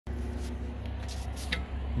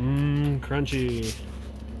Crunchy.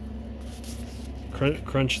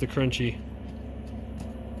 Crunch the crunchy.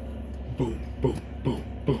 Boom, boom, boom,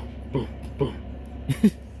 boom, boom, boom.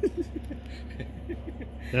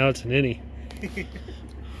 Now it's an innie.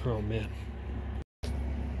 Oh man.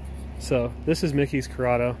 So this is Mickey's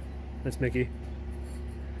Corrado. That's Mickey.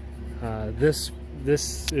 This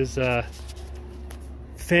is a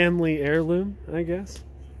family heirloom, I guess.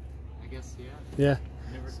 I guess, yeah. Yeah.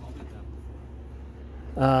 Never called it that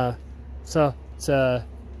before. So it's the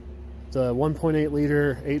 1.8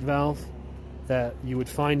 liter 8 valve that you would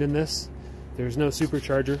find in this. There's no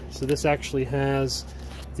supercharger, so this actually has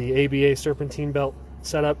the ABA serpentine belt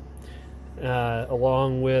setup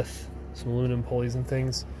along with some aluminum pulleys and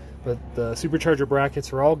things. But the supercharger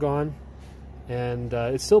brackets are all gone, and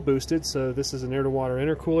it's still boosted, so this is an air-to-water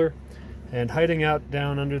intercooler. And hiding out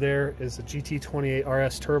down under there is a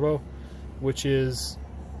GT28RS turbo, which is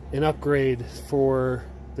an upgrade for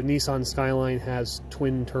the Nissan Skyline. Has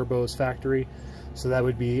twin turbos factory, so that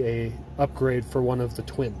would be a upgrade for one of the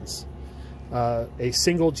twins. A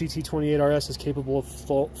single GT28RS is capable of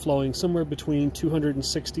flowing somewhere between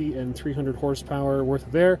 260 and 300 horsepower worth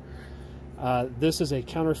of air. This is a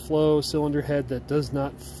counterflow cylinder head that does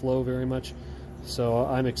not flow very much, so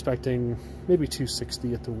I'm expecting maybe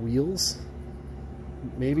 260 at the wheels,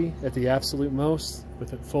 maybe at the absolute most,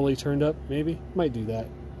 with it fully turned up. Maybe might do that,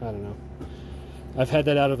 I don't know. I've had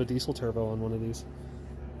that out of a diesel turbo on one of these.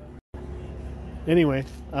 Anyway,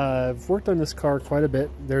 I've worked on this car quite a bit.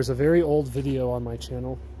 There's a very old video on my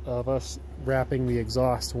channel of us wrapping the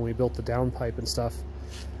exhaust when we built the downpipe and stuff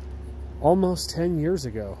almost 10 years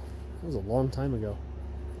ago. That was a long time ago.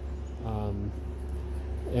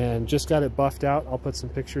 And just got it buffed out. I'll put some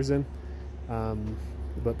pictures in.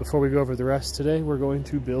 But before we go over the rest today, we're going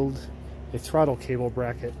to build a throttle cable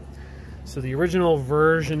bracket. So the original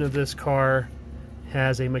version of this car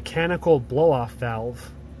has a mechanical blow-off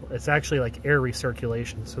valve. It's actually like air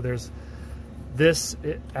recirculation. So there's this,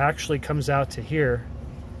 it actually comes out to here,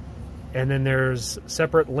 and then there's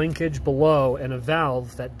separate linkage below and a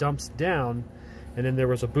valve that dumps down, and then there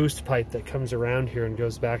was a boost pipe that comes around here and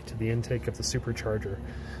goes back to the intake of the supercharger.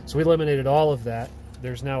 So we eliminated all of that.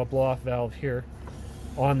 There's now a blow-off valve here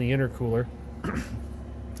on the intercooler.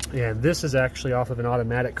 And this is actually off of an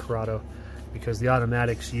automatic Corrado, because the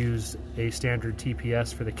automatics use a standard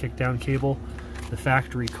TPS for the kickdown cable. The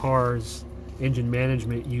factory car's engine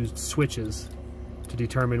management used switches to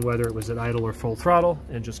determine whether it was at idle or full throttle,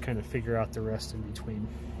 and just kind of figure out the rest in between.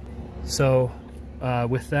 So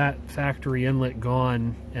with that factory inlet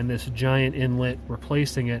gone and this giant inlet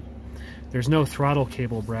replacing it, there's no throttle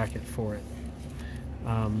cable bracket for it.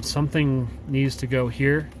 Something needs to go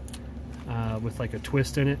here with like a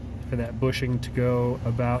twist in it for that bushing to go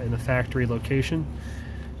about in the factory location.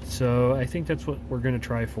 So I think that's what we're going to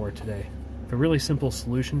try for today. A really simple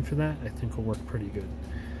solution for that I think will work pretty good.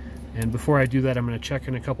 And before I do that, I'm going to check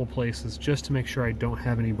in a couple places just to make sure I don't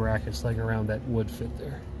have any brackets laying around that would fit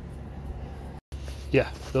there. Yeah,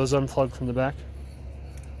 those unplugged from the back.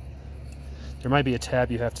 There might be a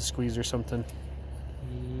tab you have to squeeze or something.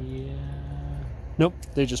 Yeah. Nope,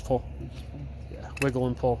 they just pull. Yeah, wiggle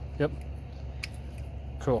and pull. Yep.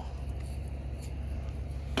 Cool.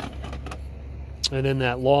 And then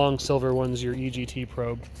that long silver one's your EGT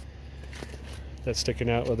probe that's sticking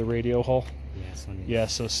out of the radio hull. Yeah,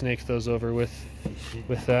 so snake those over with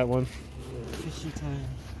that one. Fishy time.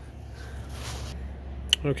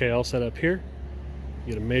 Okay, all set up here.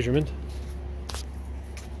 Get a measurement.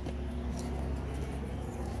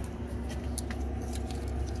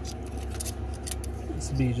 This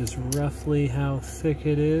would be just roughly how thick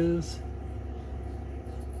it is.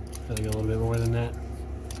 I think a little bit more than that.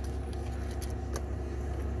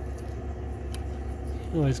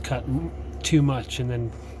 Always cut too much and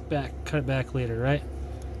then cut it back later, right?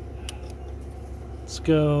 Let's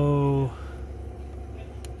go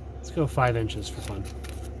 5 inches for fun.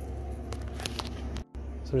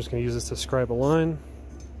 So I'm just going to use this to scribe a line,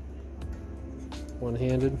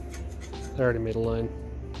 one-handed. I already made a line.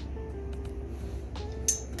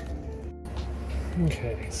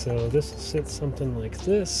 Okay, so this will sit something like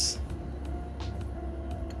this.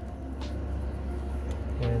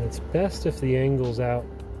 And it's best if the angle's out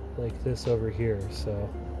like this over here, so.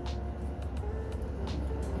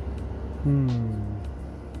 Alright,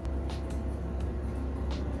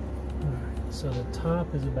 so the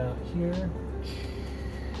top is about here.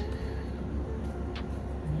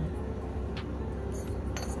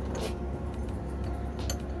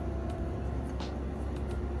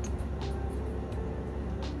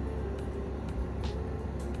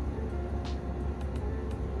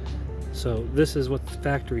 So this is what the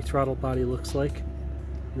factory throttle body looks like.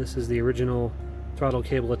 This is the original throttle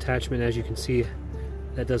cable attachment. As you can see,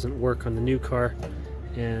 that doesn't work on the new car.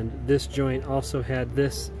 And this joint also had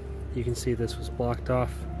this. You can see this was blocked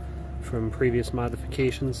off from previous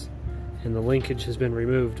modifications, and the linkage has been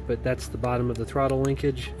removed, but that's the bottom of the throttle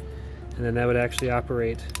linkage, and then that would actually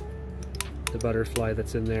operate the butterfly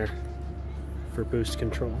that's in there for boost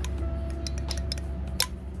control.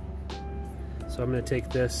 So I'm going to take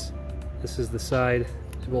this. This is the side.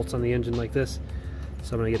 It bolts on the engine like this.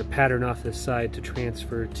 So I'm going to get a pattern off this side to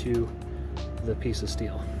transfer to the piece of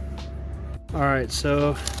steel. Alright,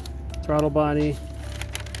 so throttle body,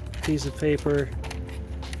 piece of paper,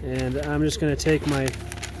 and I'm just going to take my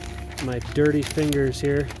dirty fingers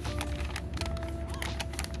here,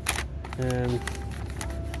 and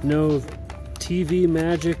no TV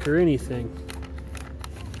magic or anything.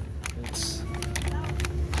 It's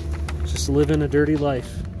just living a dirty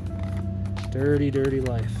life. Dirty, dirty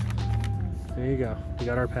life. There you go. We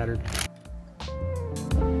got our pattern.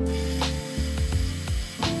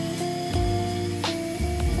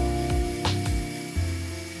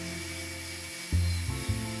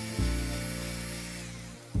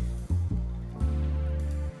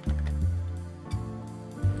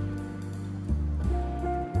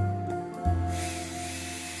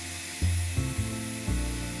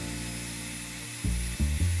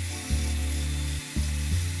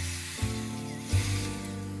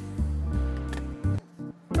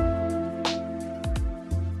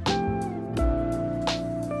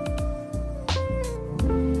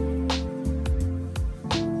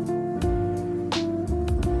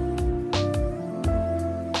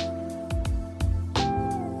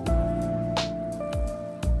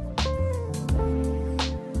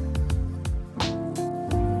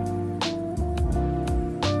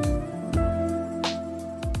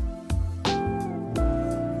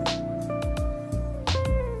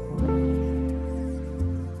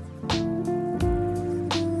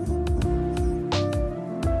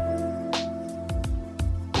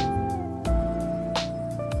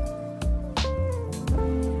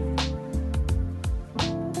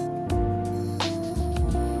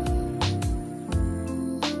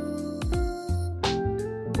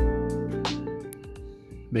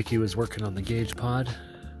 Mickey was working on the gauge pod.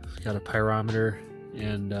 He's got a pyrometer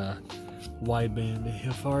and wideband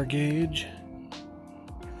AFR gauge.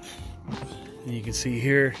 And you can see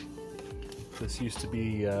here, this used to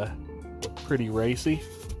be pretty racy.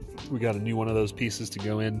 We got a new one of those pieces to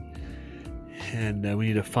go in, and we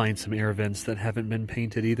need to find some air vents that haven't been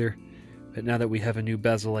painted either. But now that we have a new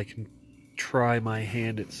bezel, I can try my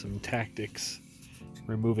hand at some tactics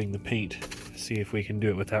removing the paint, see if we can do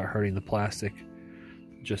it without hurting the plastic.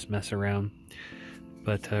 Just mess around.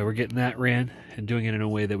 But we're getting that ran and doing it in a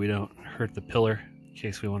way that we don't hurt the pillar in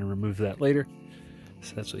case we want to remove that later.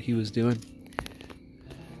 So that's what he was doing.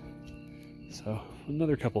 So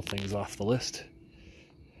another couple things off the list.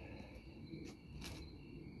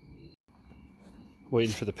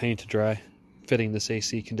 Waiting for the paint to dry, fitting this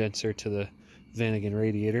AC condenser to the Vanagon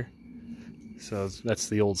radiator. So that's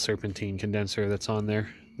the old serpentine condenser that's on there.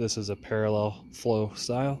 This is a parallel flow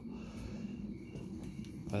style.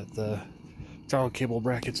 But the throttle cable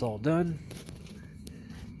bracket's all done.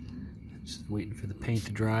 Just waiting for the paint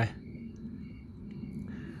to dry.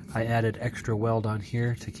 I added extra weld on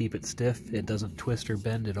here to keep it stiff. It doesn't twist or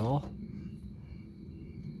bend at all.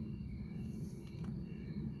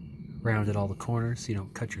 Rounded all the corners so you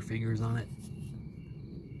don't cut your fingers on it.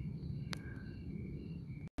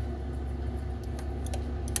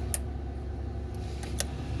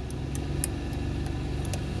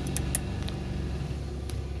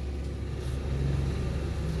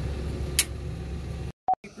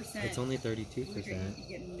 It's only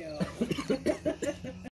 32%.